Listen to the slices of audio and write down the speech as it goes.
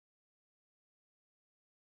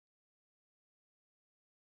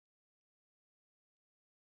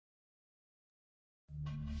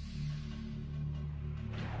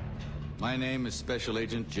My name is Special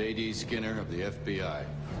Agent J.D. Skinner of the FBI.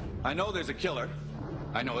 I know there's a killer.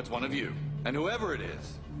 I know it's one of you. And whoever it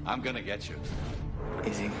is, I'm gonna get you.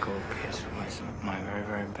 Izzy Goldkiss was my very,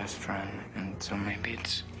 very best friend, and so maybe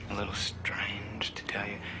it's a little strange to tell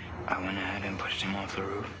you. I went ahead and pushed him off the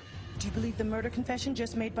roof. Do you believe the murder confession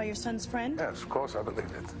just made by your son's friend? Yes, of course I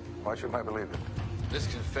believe it. Why shouldn't I believe it? This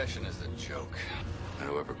confession is a joke. And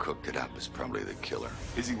whoever cooked it up is probably the killer.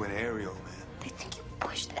 Izzy went aerial, man. They think you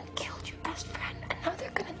pushed and killed your best friend, and now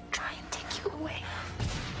they're gonna try and take you away.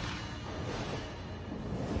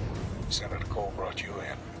 Senator Cole brought you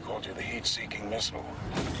in. Called you the heat-seeking missile.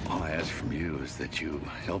 All I ask from you is that you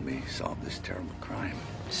help me solve this terrible crime.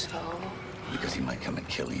 So? Because he might come and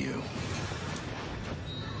kill you.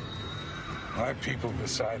 My people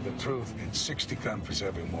decide the truth in 60 countries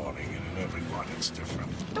every morning, and in every one it's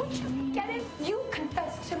different. Don't you get it? You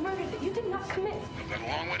confessed to murder that you did not commit. I've got a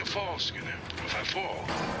long way to fall, Skinner. If I fall,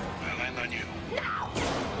 I land on you.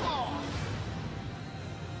 Now!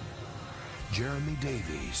 Jeremy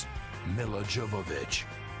Davies, Mila Jovovich,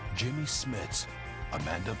 Jimmy Smits,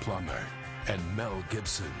 Amanda Plummer, and Mel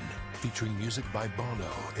Gibson. Featuring music by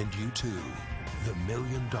Bono and U2. The $1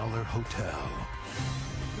 Million Hotel.